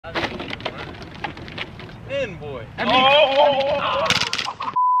spin, boy.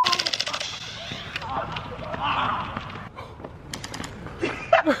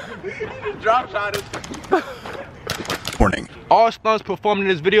 Drop shot us. Warning. All stunts performed in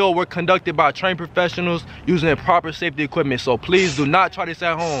this video were conducted by trained professionals using proper safety equipment, so please do not try this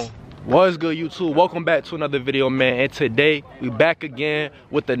at home. What's good, YouTube? Welcome back to another video, man. And today we back again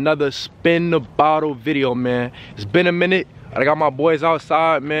with another spin the bottle video, man. It's been a minute. I got my boys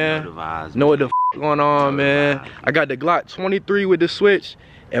outside, man. Know what the f going on, man. I got the Glock 23 with the switch,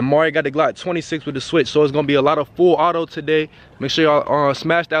 and Mari got the Glock 26 with the switch. So it's gonna be a lot of full auto today. Make sure y'all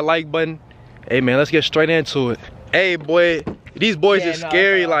smash that like button. Hey, man, let's get straight into it. Hey, boy, these boys are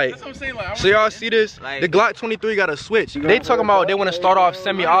scary. Like, so y'all see this? The Glock 23 got a switch. They talking about they want to start off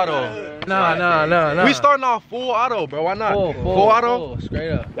semi-auto. Nah. We starting off full auto, bro. Why not? Full auto?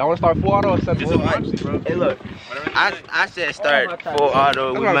 Straight up. Y'all want to start full auto or semi-auto? Hey, look, I said start full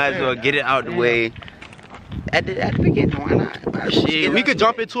auto. We might as well get it out the way. At the beginning, why not? Shit, we could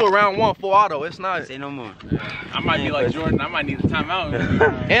jump into a round one full auto. It's not. Say no more. I might be like Jordan. I might need a timeout.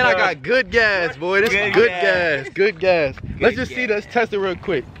 And I got good gas, boy. This is good gas. Good gas. Let's just see. Let's test it real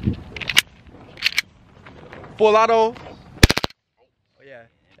quick. Full auto. Oh yeah,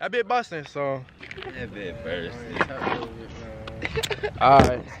 that bit busting. So. That bit first. All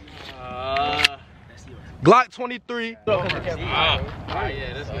right. Glock 23. Yeah,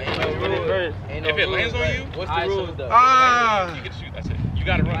 that's good. If it lands on you, what's the rule? You can shoot. That's it. You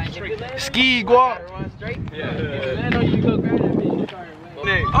gotta run straight. Ski Glock. Run straight. Yeah. If it lands on you, you go grab that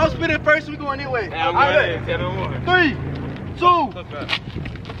bitch. I'm spinning first. We going anyway. Yeah, I'm ready. 3, 2.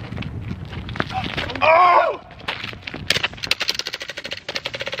 Oh!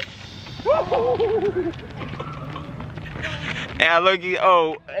 And I look at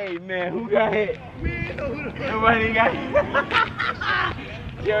hey man, who got hit? Nobody got hit.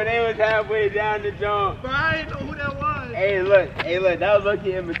 Yo, they was halfway down the jump. Bro, I didn't know who that was. Hey look, that was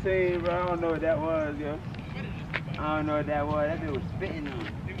lucky in between, bro. I don't know what that was, yo. I don't know what that was. That bitch was spitting on.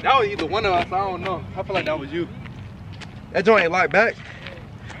 That was either one of us. I don't know. I feel like that was you. That joint ain't locked back.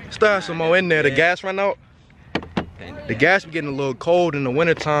 Still have some more in there. The gas ran out. The gas be getting a little cold in the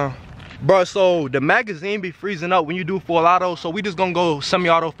wintertime. Bro, so the magazine be freezing up when you do full auto, so we just gonna go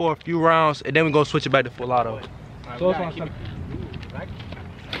semi-auto for a few rounds, and then we gonna switch it back to full auto. So it's on semi.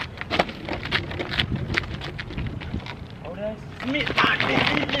 Oh, that's me.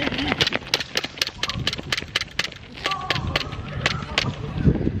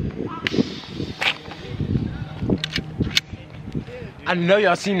 I know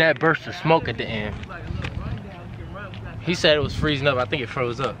y'all seen that burst of smoke at the end. He said it was freezing up. I think it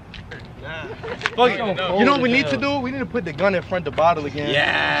froze up. Fuck, you know what we need to do? We need to put the gun in front of the bottle again.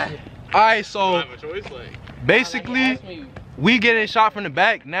 Yeah. Alright, so basically, we getting shot from the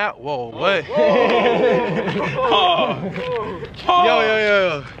back now. Whoa, what?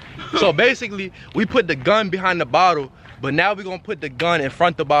 Yo. So basically, we put the gun behind the bottle, but now we're gonna put the gun in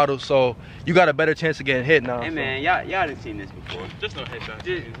front of the bottle, so you got a better chance of getting hit now. Hey man, y'all done seen this before. Just no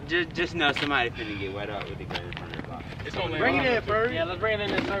headshot. Just know somebody finna get wet up with the gun in front of the bottle. It's gonna Bring it in, Bird. Yeah, let's bring it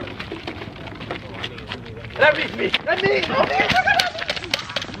in this circle. That me.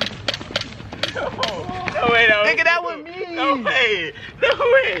 No way, no. Nigga, that was me. No way.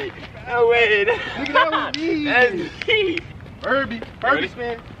 Nigga, that was me. That's me. Birdie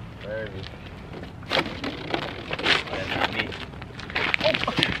spin. Birdie. That's not me.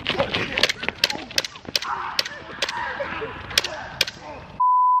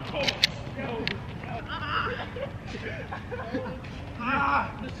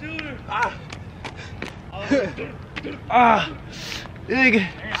 The shooter. Nigga.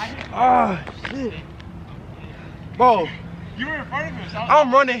 Shit. Bro. You were in front of him. So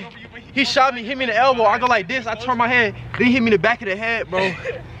I'm running. He shot me, hit me in the elbow. I go like this. I turn my head. Then he hit me in the back of the head, bro.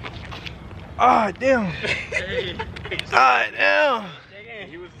 Damn. Damn.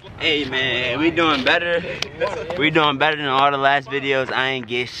 Hey man, we doing better. We doing better than all the last videos. I ain't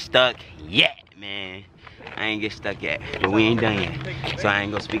get stuck yet, man. I ain't get stuck yet, but we ain't done yet. So I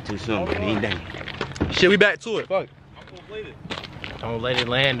ain't gonna speak too soon, but we ain't done yet. Shit, we back to it. Fuck. Don't let it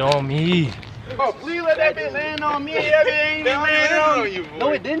land on me. Oh, please let that bitch land on me. That bitch ain't even land on you, boy. No,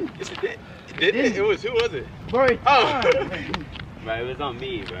 it didn't. Yes, it did. It did? It was, who was it? Bro, Bro, it was on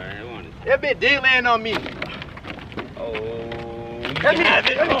me, bro. That bitch did land on me. Oh, That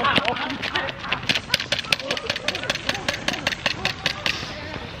bitch.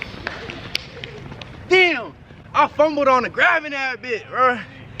 Damn, I fumbled on the grabbing that bit, bro.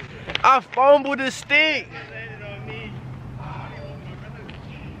 I fumbled the stick.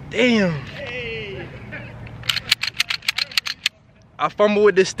 Damn. I fumbled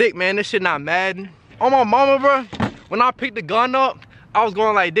with the stick, man. This shit not Madden. on my mama, bro, when I picked the gun up, I was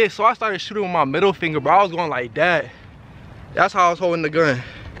going like this. So I started shooting with my middle finger, bro. I was going like that. That's how I was holding the gun.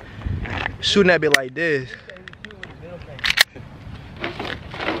 Shooting that bit like this.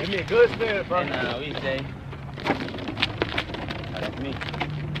 Give me a good spin, bro. And we say. That's me.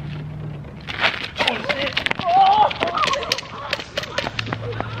 Oh, shit.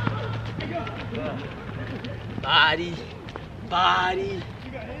 Body. Body.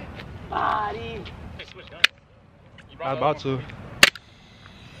 Body. I was about to.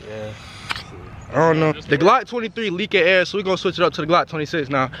 Yeah. I don't know. The Glock 23 leaking air, so we're gonna switch it up to the Glock 26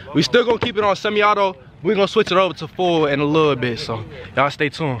 now. We still gonna keep it on semi-auto. We're gonna switch it over to full in a little bit, so y'all stay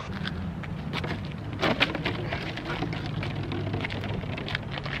tuned.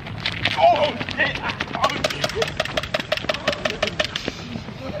 Oh, shit.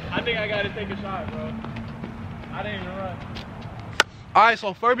 I think I gotta take a shot, bro. I didn't even run. Alright,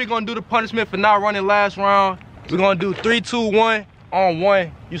 so first we're gonna do the punishment for not running last round. We're gonna do 3, 2, 1. On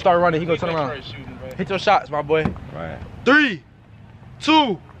 1, you start running, he gonna turn around. Hit your shots, my boy. Right. 3,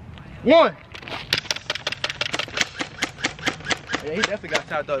 2, 1. Yeah, he definitely got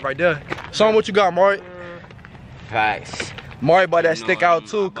tapped up right there. Show him what you got, Maury. Facts. Maury bought that stick out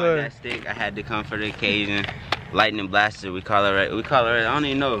too, cuz. That stick, I had to come for the occasion. Lightning blaster, we call her, I don't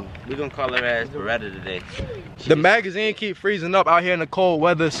even know. We gonna call her as Beretta today. The magazine keep freezing up out here in the cold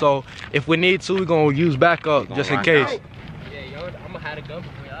weather, so if we need to, we gonna use backup just in case. Yeah, yo, I'm gonna have a gun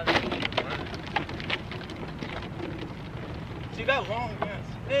before y'all. See that long ass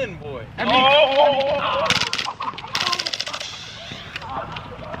spin, boy. I mean,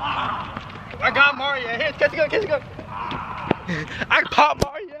 I got Mario. Here, catch the gun, catch the gun. I popped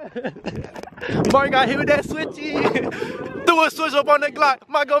Mario. Mario got hit with that switchy. Threw a switch up on the Glock.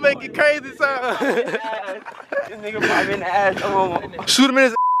 Might gonna make it crazy sound. This nigga probably in the ass. Shoot him in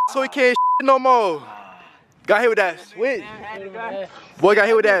his ass so he can't no more. Got hit with that switch. Boy got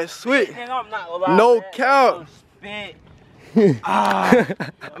hit with that switch. No count. I'm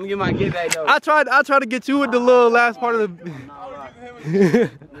gonna get my get back though. I tried to get you with the little last part of the.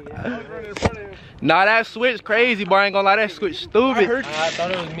 Nah, that switch crazy, boy. I ain't gonna lie, that switch stupid. I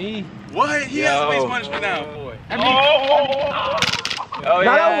thought it was me. What? He has to face punishment now. Boy. Oh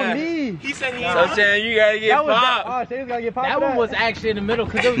yeah. That was me. He said he. So saying you gotta get popped. Oh, Shane's gotta get popped. That one was actually in the middle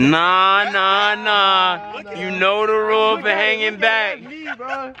because it was. Nah. You know the rule for hanging back. Me,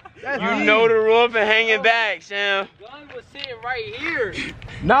 bro. You know the rule for hanging back, Sam. Gun was sitting right here.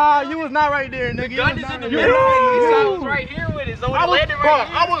 Nah, you was not right there, nigga. Gun is in the middle. I was right here with it. So I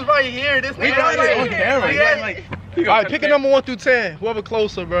was right here. This nigga right here. on camera. Alright, pick a number 1 through 10. Whoever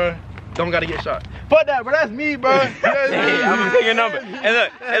closer, bro. Don't gotta get shot. Fuck that, bro. That's me, bro. Hey, I'm gonna pick a number. Hey,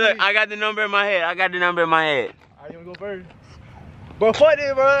 look. I got the number in my head. Alright, you wanna go first? Bro, fuck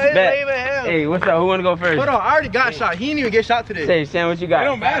it, bro. It ain't even hell. Hey, what's up? Who wanna go first? Hold on, I already got shot. He didn't even get shot today. Say, Sam, what you got? It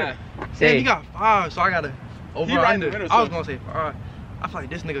don't matter. Say, he got 5, so I gotta over right under. in the middle, I was so- gonna say 5. I feel like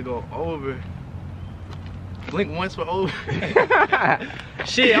this nigga go over. Blink once for over.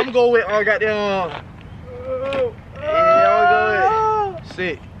 Shit, I'm gonna go with goddamn. Yeah, I'm gonna go with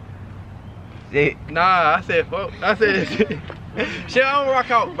 6. Nah, I said fuck. I said shit, I'm gonna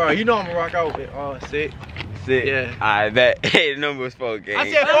rock out, bro. You know I'm gonna rock out with 6. Yeah. I bet. Hey, the number was 4 game. I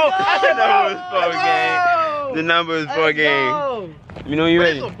said 4. The number was 4 game. You know you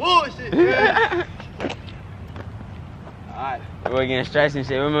ready? Some bullshit, man. Alright. We're getting stressed and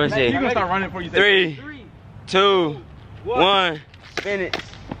shit. What am I gonna say? You gonna start running before you say 3, 2, 1. Spin it.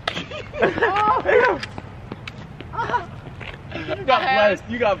 You got blessed.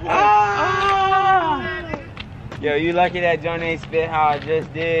 Yo, you lucky that John ain't spit how I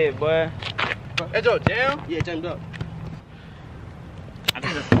just did, boy. That your jam? Yeah, jammed up. I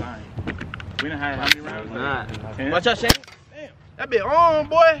think that's 9. We didn't have how many rounds? Not. 10? Watch out, Shane. Damn. That bit on,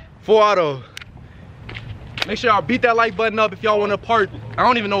 boy. 4 auto. Make sure y'all beat that like button up if y'all want a part. I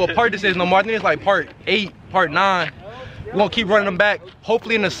don't even know what part this is no more. I think it's like part 8, part 9. We're gonna keep running them back.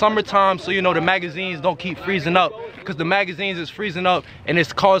 Hopefully in the summertime, so you know the magazines don't keep freezing up. Because the magazines is freezing up and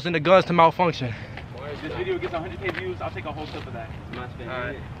it's causing the guns to malfunction. If this video gets 100K views, I'll take a whole clip of that.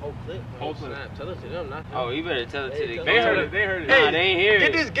 Alright. Whole clip. Tell it to them, not Oh, you better tell it to the They heard it. They heard it. Nah, they ain't hear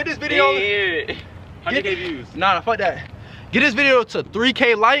it. Get this They video. ain't hear it. 100K views. Nah, fuck that. Get this video to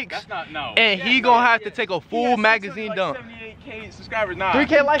 3K likes. That's not, no. And he gonna have to take a full magazine dump. 78K subscribers, nah.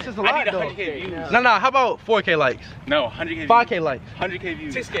 3K likes is a I lot need though. 100K views. Nah, how about 4K likes? No, 100K views. 5K likes. 100K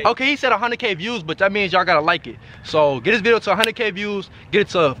views. 6K. Okay, he said 100K views, but that means y'all gotta like it. So get this video to 100K views, get it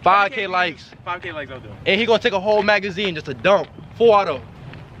to 5K likes, 5K likes, I'll do it. and he gonna take a whole magazine just a dump. 4 auto.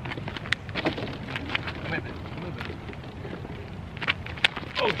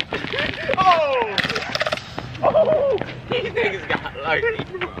 Oh! Oh, these niggas got lucky.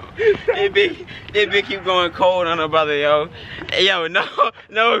 They big keep going cold on her brother, yo. Hey, yo, no, come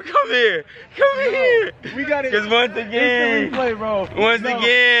here. Come here. We got it. Because once again, replay, bro. Once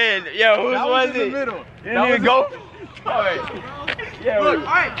again, yo, whose was it? In the middle. That was go. Alright. Yeah, look,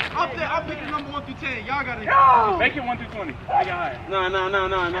 alright, I'm picking number 1 through 10. Y'all got it. No. Make it 1 through 20. I got higher. No.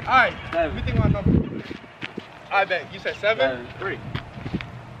 Alright, let me think about number. I bet. You said 7? 3.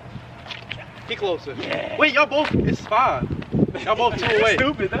 He closer. Yeah. Wait, y'all both, it's 5. Y'all both 2 away.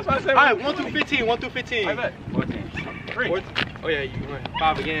 Stupid, that's why I said. Alright, 1 through 15, 1 through 15. I bet. 14. 3. 14. Oh yeah, you went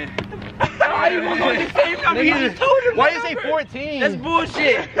 5 again. Why you say 14? That's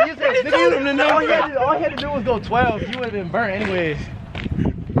bullshit. All he had to do was go 12. You would have been burnt anyways.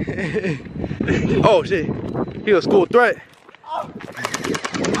 Oh shit. He a school threat. Oh!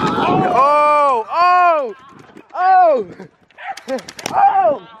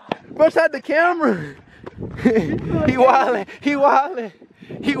 Brush out the camera. He wildin'.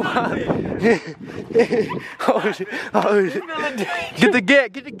 Oh shit. Get the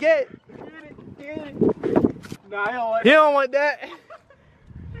get. Nah, he don't want that.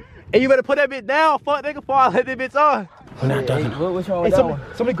 And you better put that bitch down, fuck nigga, before I let that bitch on. We're not ducking. What's wrong with that one?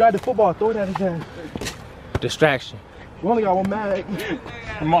 Somebody grab the football, throw it at his hand. Distraction. We only got 1 mag.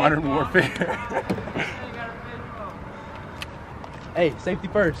 Modern warfare. Hey, safety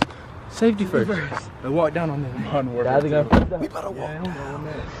first. Safety first. Let's walk down on them. Modern warfare. We better walk down.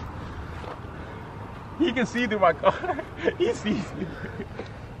 He can see through my car. He sees me.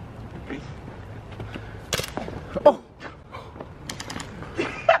 Oh! He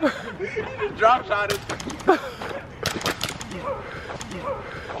just drop shot it.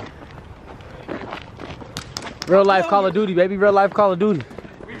 Real life Call of Duty, baby. Real life Call of Duty.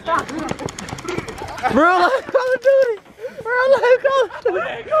 Real life Call of Duty. Real life Call of Duty.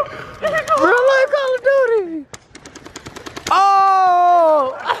 Real life Call of Duty.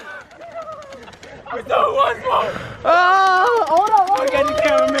 Oh! We throw one smoke. Oh! Hold on. Look at the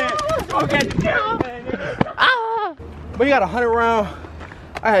cameraman. Look at the cameraman. Ah! But he got 100 round.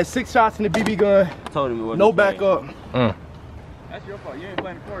 I had 6 shots in the BB gun. Told him it wasn't no backup. That's your fault. You ain't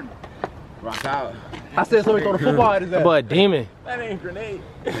playing important. Rock out. I said somebody throw the football at his ass. But a demon. That ain't a grenade.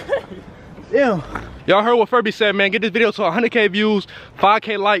 Yeah. Y'all heard what Furby said, man. Get this video to 100K views,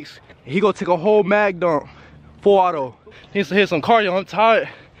 5K likes. He gonna take a whole mag dump. Full auto. Needs to hit some cardio. I'm tired.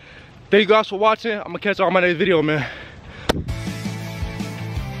 Thank you guys for watching. I'm gonna catch y'all on my next video, man.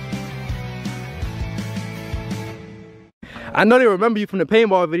 I know they remember you from the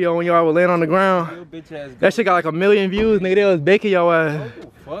paintball video when y'all were laying on the ground. That shit got like 1 million views, nigga. They was baking your ass.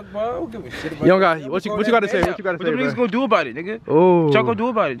 Fuck, bro. I don't give a shit about You don't got what you gotta say? What you gotta say, What the niggas bro? gonna do about it, nigga? Oh. What y'all gonna do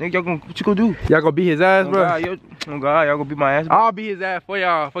about it? Nigga, what you gonna do? Y'all gonna beat his ass, bro? God, y'all gonna beat my ass. I'll beat his ass for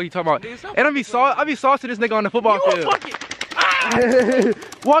y'all. Fuck you talking about? And I be saucing this nigga on the football field.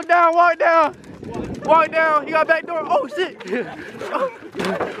 Walk down. Walk down. You got back door. Oh shit.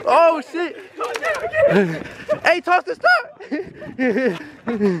 Oh shit. Hey, toss the stop.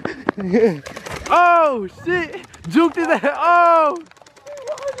 Oh shit. Juked his ass. Oh.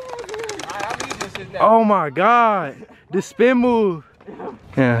 Oh my god. The spin move.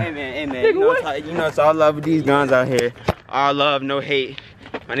 Yeah. Hey man, you know it's all love with these guns out here. All love, no hate.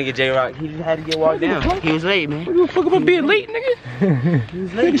 My nigga J-Rock, he just had to get walked down. He was late, man. What the fuck about being late, nigga? He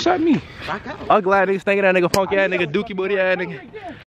was late. Nigga shot me. I'm glad niggas thinking that nigga funky ass nigga, dookie booty ass nigga.